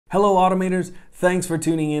Hello automators, thanks for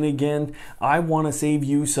tuning in again. I want to save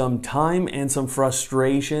you some time and some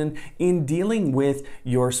frustration in dealing with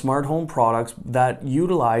your smart home products that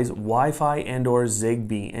utilize Wi-Fi and or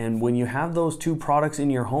ZigBee. And when you have those two products in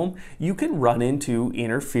your home, you can run into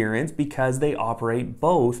interference because they operate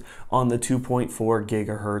both on the 2.4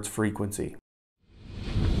 gigahertz frequency.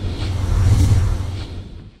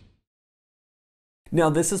 Now,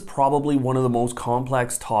 this is probably one of the most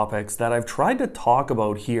complex topics that I've tried to talk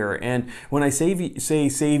about here. And when I say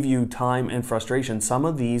save you time and frustration, some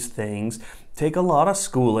of these things take a lot of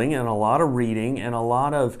schooling and a lot of reading and a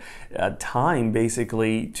lot of time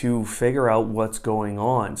basically to figure out what's going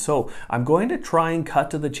on. So I'm going to try and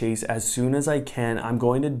cut to the chase as soon as I can. I'm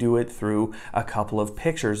going to do it through a couple of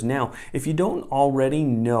pictures. Now, if you don't already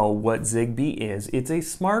know what ZigBee is, it's a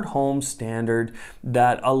smart home standard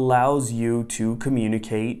that allows you to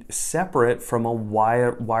communicate separate from a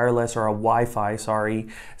wireless or a Wi-Fi,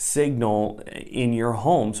 signal in your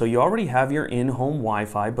home. So you already have your in-home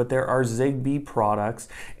Wi-Fi, but there are ZigBee products,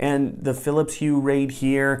 and the Philips Hue right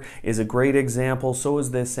here is a great example. So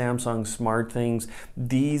is this Samsung SmartThings.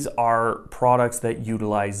 These are products that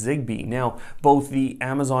utilize ZigBee. Now, both the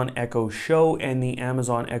Amazon Echo Show and the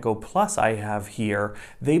Amazon Echo Plus I have here,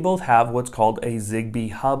 they both have what's called a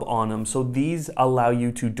ZigBee hub on them. So these allow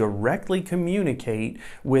you to directly communicate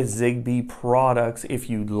with ZigBee products if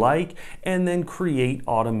you'd like, and then create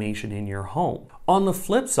automation in your home. On the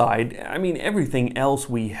flip side, I mean, everything else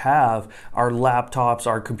we have, our laptops,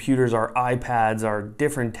 our computers, our iPads, our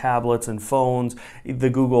different tablets and phones, the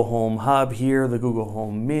Google Home Hub here, the Google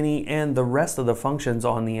Home Mini, and the rest of the functions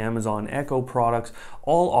on the Amazon Echo products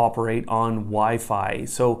all operate on Wi-Fi.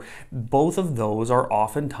 So both of those are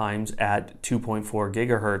oftentimes at 2.4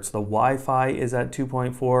 gigahertz. The Wi-Fi is at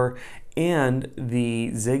 2.4, and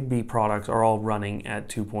the ZigBee products are all running at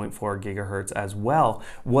 2.4 gigahertz as well.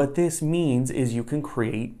 What this means is you can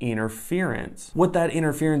create interference. What that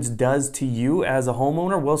interference does to you as a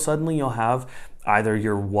homeowner, well, suddenly you'll have either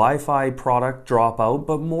your Wi-Fi product drop out,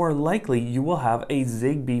 but more likely you will have a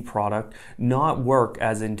ZigBee product not work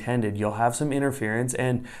as intended. You'll have some interference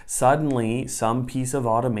and suddenly some piece of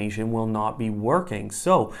automation will not be working.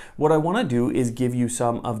 So what I want to do is give you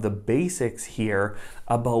some of the basics here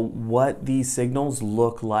about what these signals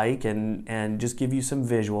look like and just give you some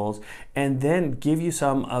visuals, and then give you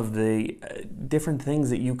some of the different things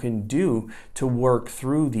that you can do to work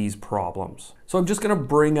through these problems. So I'm just going to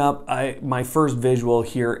bring up my first visual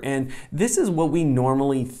here, and this is what we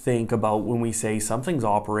normally think about when we say something's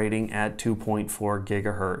operating at 2.4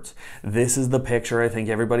 gigahertz. This is the picture I think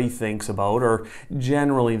everybody thinks about, or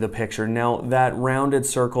generally the picture. Now, that rounded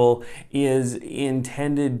circle is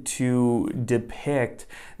intended to depict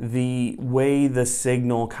the way the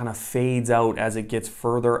signal kind of fades out as it gets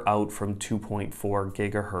further out from 2.4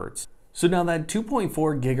 gigahertz. So now that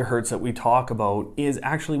 2.4 gigahertz that we talk about is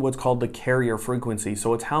actually what's called the carrier frequency.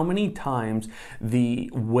 So it's how many times the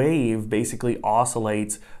wave basically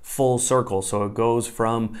oscillates full circle. So it goes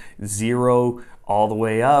from 0 all the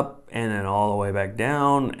way up, and then all the way back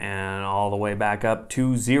down, and all the way back up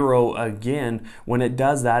to 0 again. When it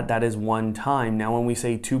does that, that is one time. Now when we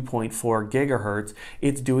say 2.4 gigahertz,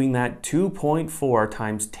 it's doing that 2.4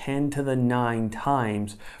 times 10 to the 9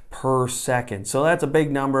 times per second. So that's a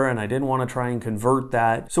big number, and I didn't want to try and convert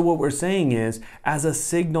that. So what we're saying is, as a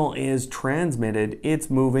signal is transmitted, it's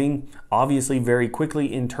moving obviously very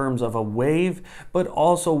quickly in terms of a wave, but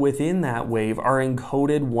also within that wave are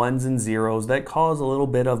encoded ones and zeros that cause a little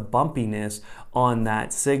bit of bumpiness on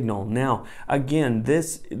that signal. Now, again,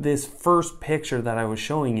 this first picture that I was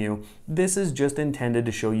showing you, this is just intended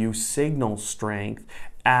to show you signal strength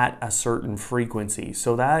at a certain frequency.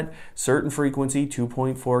 So that certain frequency,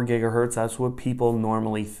 2.4 gigahertz, that's what people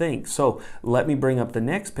normally think. So let me bring up the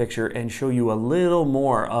next picture and show you a little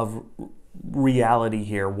more of reality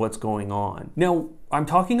here, what's going on. Now, I'm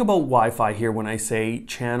talking about Wi-Fi here when I say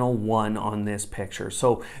channel 1 on this picture.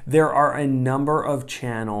 So there are a number of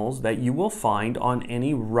channels that you will find on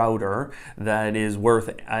any router that is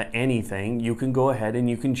worth anything. You can go ahead and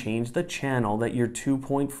you can change the channel that your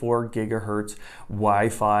 2.4 gigahertz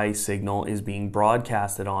Wi-Fi signal is being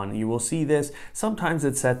broadcasted on. You will see this, sometimes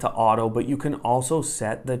it's set to auto, but you can also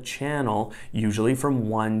set the channel usually from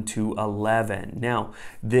 1 to 11. Now,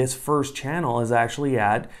 this first channel is actually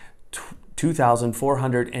at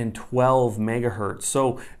 2,412 megahertz.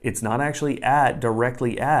 So it's not actually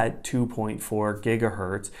directly at 2.4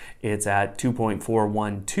 gigahertz, it's at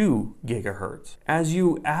 2.412 gigahertz. As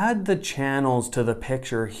you add the channels to the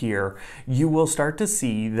picture here, you will start to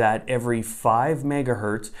see that every 5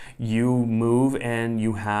 megahertz you move and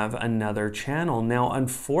you have another channel. Now,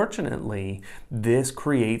 unfortunately, this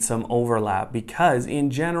creates some overlap because in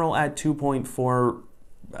general at 2.4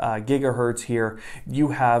 gigahertz here,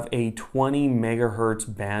 you have a 20 megahertz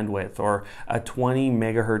bandwidth or a 20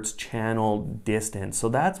 megahertz channel distance. So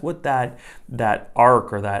that's what that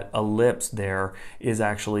arc or that ellipse there is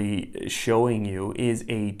actually showing you, is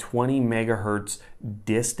a 20 megahertz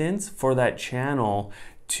distance for that channel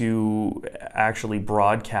to actually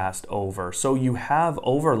broadcast over. So you have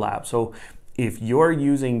overlap. So if you're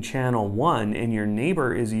using channel 1 and your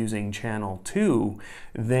neighbor is using channel 2,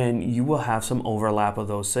 then you will have some overlap of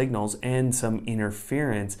those signals and some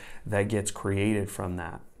interference that gets created from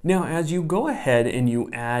that. Now, as you go ahead and you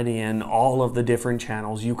add in all of the different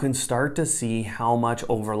channels, you can start to see how much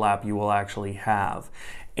overlap you will actually have.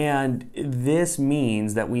 And this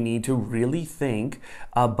means that we need to really think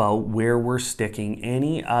about where we're sticking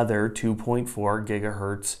any other 2.4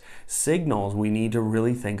 gigahertz signals. We need to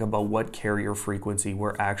really think about what carrier frequency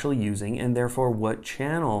we're actually using and therefore what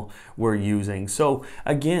channel we're using. So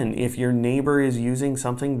again, if your neighbor is using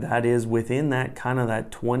something that is within that kind of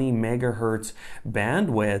that 20 megahertz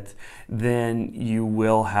bandwidth, then you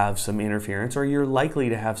will have some interference, or you're likely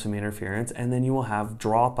to have some interference, and then you will have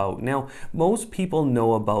dropout. Now, most people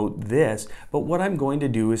know about this, but what I'm going to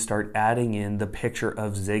do is start adding in the picture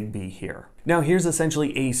of ZigBee here. Now here's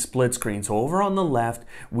essentially a split screen. So over on the left,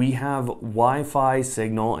 we have Wi-Fi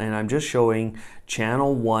signal, and I'm just showing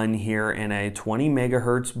channel 1 here and a 20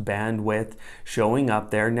 megahertz bandwidth showing up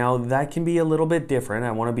there. Now that can be a little bit different.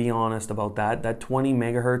 I want to be honest about that. That 20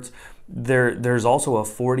 megahertz, there's also a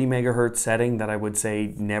 40 megahertz setting that I would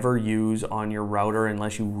say never use on your router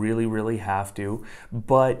unless you really have to,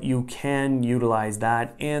 but you can utilize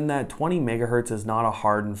that. And that 20 megahertz is not a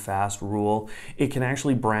hard and fast rule. It can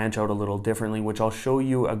actually branch out a little differently, which I'll show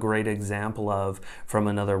you a great example of from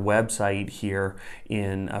another website here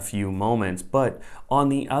in a few moments. But on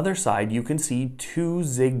the other side, you can see 2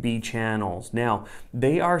 ZigBee channels. Now,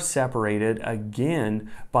 they are separated again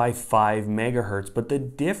by 5 megahertz, but the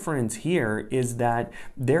difference here is that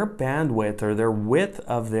their bandwidth or their width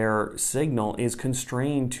of their signal is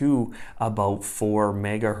constrained to about 4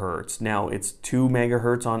 megahertz. Now, it's 2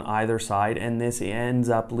 megahertz on either side, and this ends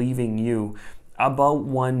up leaving you about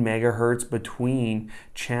 1 megahertz between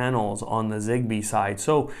channels on the ZigBee side.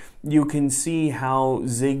 So you can see how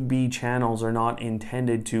ZigBee channels are not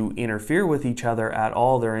intended to interfere with each other at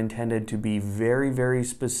all. They're intended to be very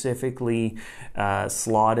specifically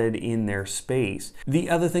slotted in their space. The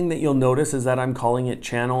other thing that you'll notice is that I'm calling it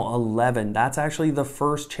channel 11. That's actually the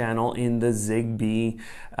first channel in the ZigBee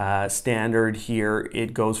standard here.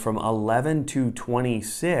 It goes from 11 to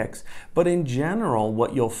 26, but in general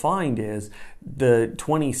what you'll find is the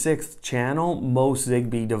 26th channel most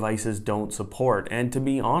ZigBee devices don't support, and to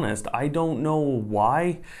be honest, I don't know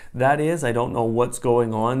why that is. I don't know what's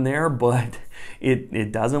going on there, but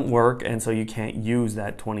it doesn't work, and so you can't use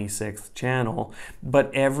that 26th channel.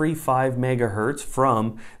 But every 5 megahertz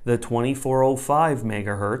from the 2405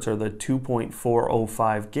 megahertz or the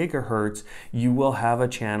 2.405 gigahertz, you will have a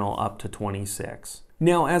channel up to 26.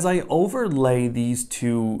 Now, as I overlay these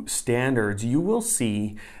two standards, you will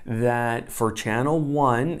see that for channel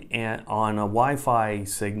 1 on a Wi-Fi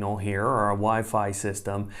signal here or a Wi-Fi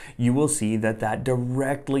system, you will see that that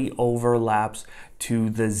directly overlaps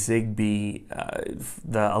to the ZigBee,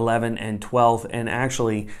 the 11 and 12th, and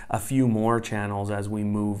actually a few more channels as we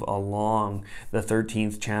move along. The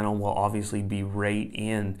 13th channel will obviously be right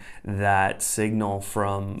in that signal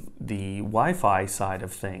from the Wi-Fi side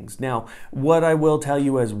of things. Now, what I will tell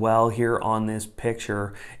you as well here on this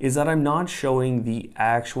picture is that I'm not showing the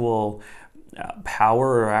actual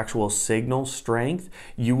power or actual signal strength.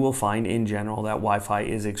 You will find in general that Wi-Fi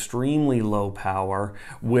is extremely low power,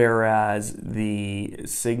 whereas the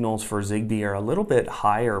signals for ZigBee are a little bit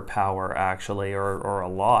higher power actually, or a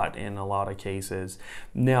lot in a lot of cases.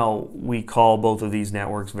 Now, we call both of these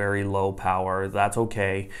networks very low power. That's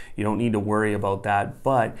okay. You don't need to worry about that.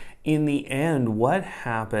 But in the end, what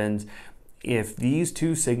happens if these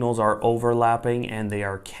two signals are overlapping and they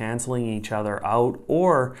are canceling each other out,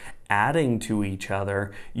 or adding to each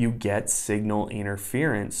other, you get signal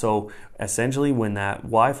interference. So essentially, when that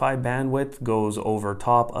Wi-Fi bandwidth goes over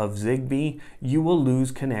top of ZigBee, you will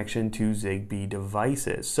lose connection to ZigBee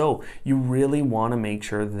devices. So you really want to make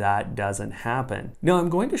sure that doesn't happen. Now I'm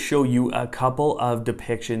going to show you a couple of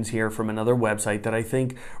depictions here from another website that I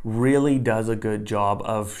think really does a good job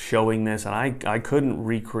of showing this, and I couldn't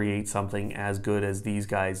recreate something as good as these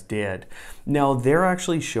guys did. Now they're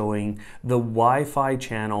actually showing the Wi-Fi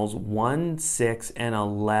channels 1, 6, and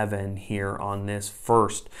 11 here on this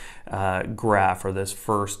first graph, or this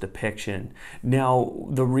first depiction. Now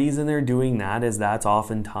the reason they're doing that is that's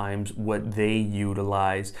oftentimes what they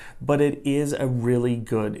utilize, but it is a really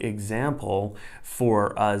good example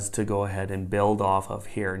for us to go ahead and build off of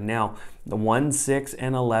here. Now the 1, 6,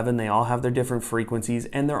 and 11, they all have their different frequencies,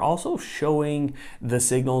 and they're also showing the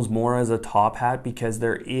signals more as a top hat because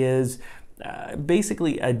there is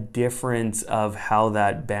basically a difference of how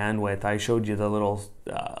that bandwidth, I showed you the little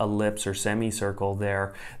ellipse or semicircle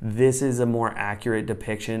there. This is a more accurate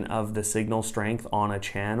depiction of the signal strength on a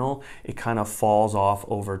channel. It kind of falls off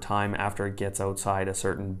over time after it gets outside a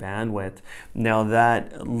certain bandwidth. Now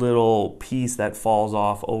that little piece that falls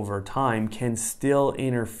off over time can still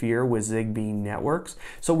interfere with ZigBee networks.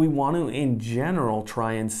 So we want to, in general,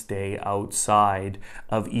 try and stay outside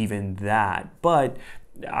of even that. But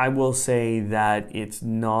I will say that it's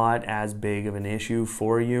not as big of an issue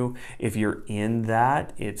for you. If you're in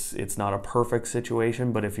that, it's not a perfect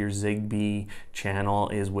situation, but if your ZigBee channel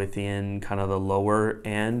is within kind of the lower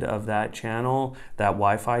end of that channel, that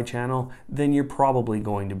Wi-Fi channel, then you're probably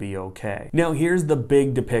going to be okay. Now here's the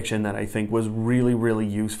big depiction that I think was really, really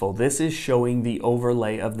useful. This is showing the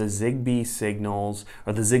overlay of the ZigBee signals,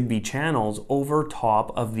 or the ZigBee channels, over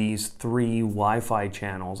top of these 3 Wi-Fi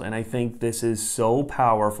channels, and I think this is so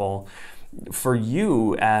powerful for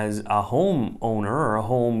you as a home owner or a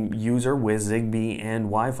home user with ZigBee and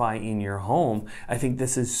Wi-Fi in your home. I think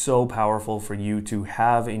this is so powerful for you to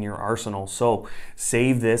have in your arsenal. So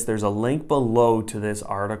save this. There's a link below to this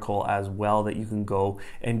article as well that you can go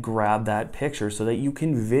and grab that picture so that you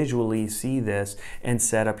can visually see this and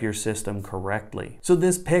set up your system correctly. So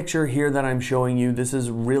this picture here that I'm showing you, this is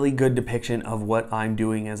a really good depiction of what I'm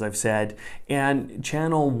doing, as I've said. And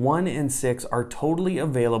channel 1 and 6 are totally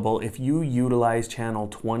available if you utilize channel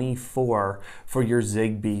 24 for your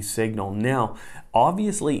ZigBee signal. Now,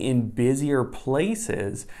 obviously in busier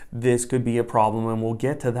places, this could be a problem, and we'll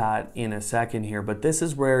get to that in a second here, but this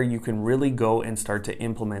is where you can really go and start to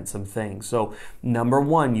implement some things. So number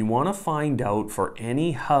 1, you want to find out for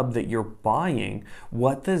any hub that you're buying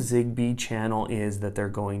what the ZigBee channel is that they're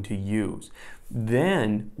going to use.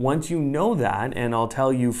 Then, once you know that, and I'll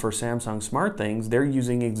tell you for Samsung SmartThings, they're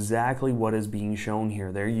using exactly what is being shown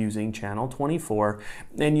here. They're using channel 24,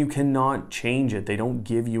 and you cannot change it. They don't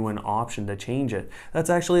give you an option to change it. That's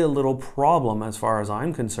actually a little problem as far as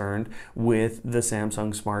I'm concerned with the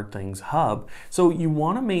Samsung SmartThings hub. So you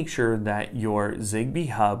want to make sure that your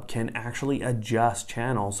ZigBee hub can actually adjust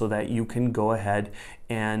channels so that you can go ahead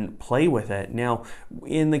and play with it. Now,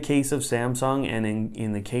 in the case of Samsung and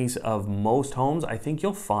in the case of most homes, I think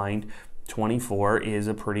you'll find 24 is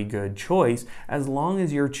a pretty good choice as long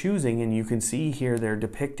as you're choosing, and you can see here they're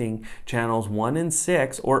depicting channels 1 and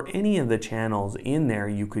 6, or any of the channels in there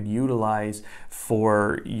you could utilize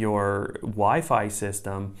for your Wi-Fi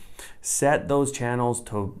system. Set those channels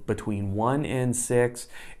to between 1 and 6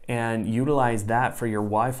 and utilize that for your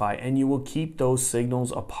Wi-Fi, and you will keep those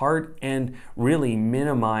signals apart and really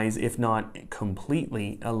minimize, if not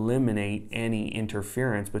completely eliminate, any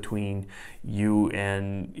interference between you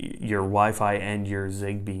and your Wi-Fi and your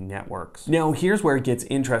ZigBee networks. Now here's where it gets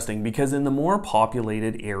interesting, because in the more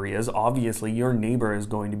populated areas, obviously your neighbor is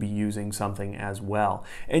going to be using something as well,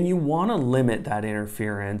 and you want to limit that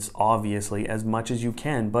interference obviously as much as you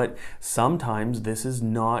can, but sometimes this is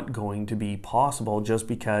not going to be possible just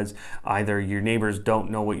because either your neighbors don't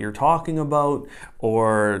know what you're talking about,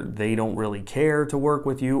 or they don't really care to work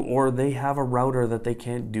with you, or they have a router that they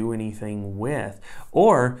can't do anything with,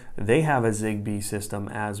 or they have a ZigBee system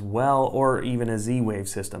as well, or even a Z-Wave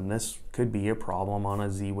system. This could be a problem on a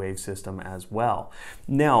Z-Wave system as well.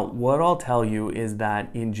 Now, what I'll tell you is that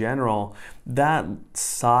in general, that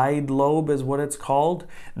side lobe is what it's called.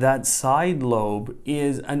 That side lobe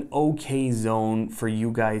is an okay zone for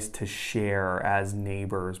you guys to share as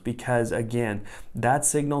neighbors, because again, that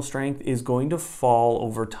signal strength is going to fall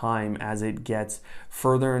over time as it gets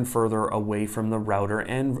further and further away from the router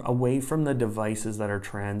and away from the devices that are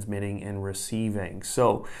transmitting and receiving.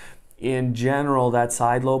 So in general, that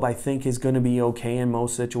side lobe I think is going to be okay in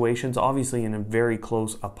most situations. Obviously, in a very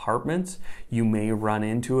close apartments, you may run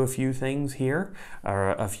into a few things here,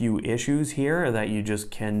 or a few issues here that you just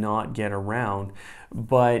cannot get around.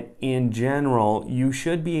 But in general, you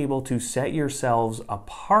should be able to set yourselves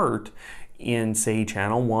apart in, say,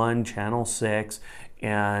 channel 1, channel 6,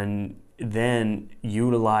 and then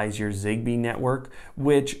utilize your ZigBee network,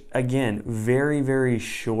 which again, very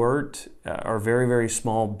short or very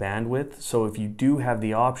small bandwidth. So if you do have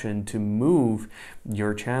the option to move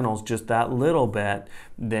your channels just that little bit,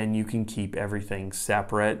 then you can keep everything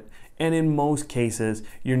separate. And in most cases,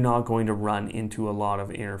 you're not going to run into a lot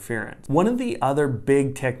of interference. One of the other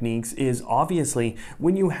big techniques is obviously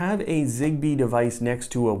when you have a ZigBee device next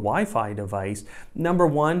to a Wi-Fi device, number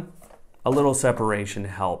one, a little separation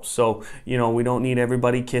helps. So, you know, we don't need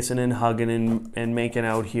everybody kissing and hugging and making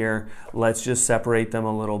out here. Let's just separate them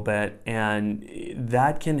a little bit, and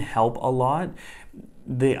that can help a lot.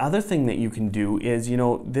 The other thing that you can do is, you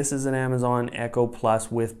know, this is an Amazon Echo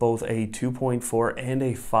Plus with both a 2.4 and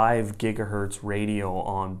a 5 gigahertz radio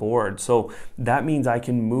on board. So that means I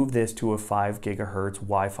can move this to a 5 gigahertz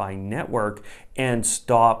Wi-Fi network and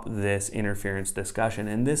stop this interference discussion.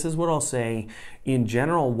 And this is what I'll say. In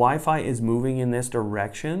general, Wi-Fi is moving in this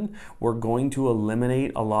direction. We're going to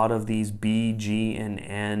eliminate a lot of these B, G, and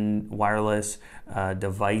N wireless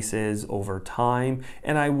devices over time.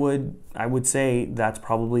 And I would say that's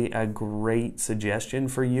probably a great suggestion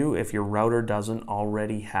for you if your router doesn't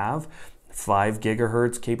already have 5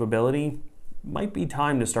 gigahertz capability. Might be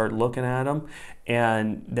time to start looking at them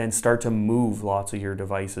and then start to move lots of your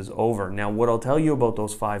devices over. Now, what I'll tell you about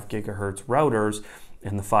those 5 gigahertz routers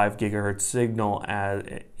and the 5 gigahertz signal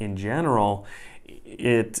in general,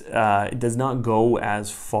 it does not go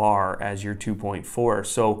as far as your 2.4.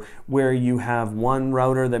 So where you have one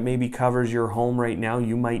router that maybe covers your home right now,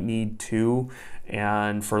 you might need 2.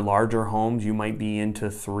 And for larger homes, you might be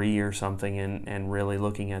into 3 or something and really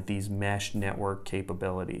looking at these mesh network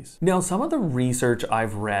capabilities. Now, some of the research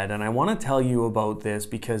I've read, and I want to tell you about this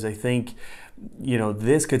because I think, you know,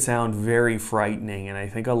 this could sound very frightening, and I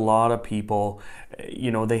think a lot of people,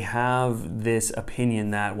 you know, they have this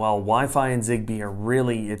opinion that, well, Wi-Fi and ZigBee are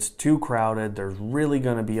really, it's too crowded, there's really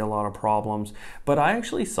going to be a lot of problems. But I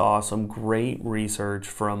actually saw some great research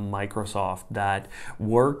from Microsoft that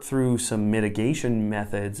worked through some mitigation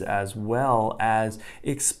methods as well as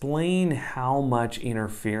explain how much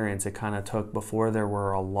interference it kind of took before there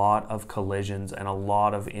were a lot of collisions and a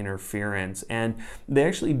lot of interference. And they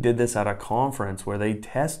actually did this at a conference where they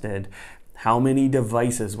tested how many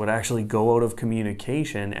devices would actually go out of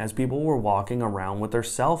communication as people were walking around with their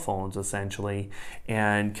cell phones essentially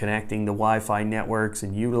and connecting the Wi-Fi networks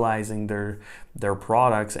and utilizing their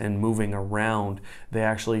products and moving around. They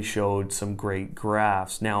actually showed some great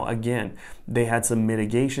graphs. Now again, they had some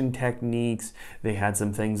mitigation techniques, they had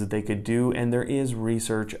some things that they could do, and there is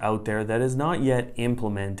research out there that is not yet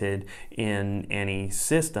implemented in any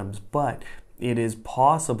systems, but it is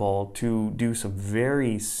possible to do some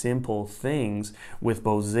very simple things with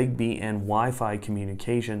both ZigBee and Wi-Fi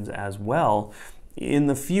communications as well in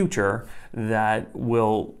the future that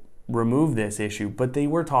will remove this issue. But they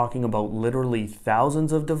were talking about literally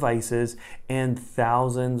thousands of devices and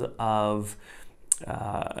thousands of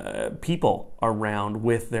people around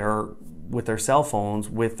with their cell phones,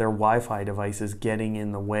 with their Wi-Fi devices getting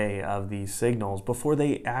in the way of these signals before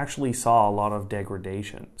they actually saw a lot of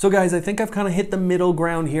degradation. So guys, I think I've kind of hit the middle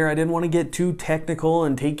ground here. I didn't want to get too technical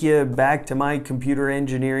and take you back to my computer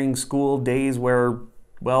engineering school days where,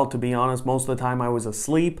 well, to be honest, most of the time I was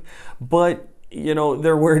asleep, but you know,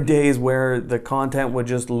 there were days where the content would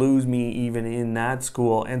just lose me even in that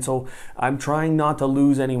school. And so I'm trying not to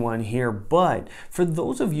lose anyone here. But for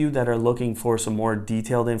those of you that are looking for some more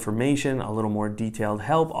detailed information, a little more detailed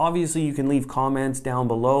help, obviously you can leave comments down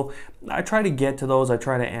below. I try to get to those. I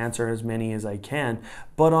try to answer as many as I can.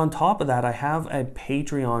 But on top of that, I have a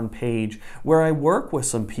Patreon page where I work with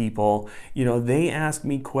some people. You know, they ask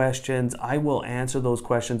me questions. I will answer those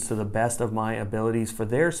questions to the best of my abilities for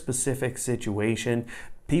their specific situation.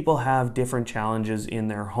 People have different challenges in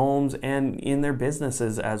their homes and in their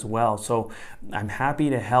businesses as well. So I'm happy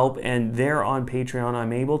to help. And there on Patreon,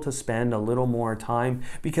 I'm able to spend a little more time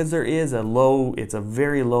because there is it's a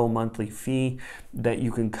very low monthly fee that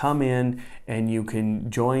you can come in and you can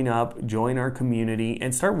join our community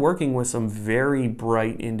and start working with some very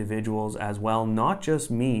bright individuals as well. Not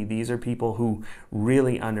just me. These are people who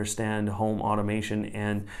really understand home automation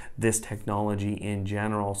and this technology in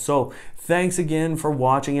general. So thanks again for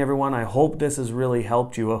watching, everyone. I hope this has really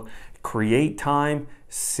helped you create time,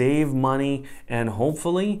 save money, and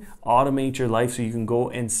hopefully automate your life so you can go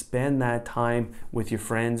and spend that time with your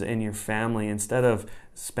friends and your family instead of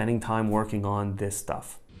spending time working on this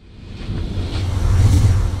stuff.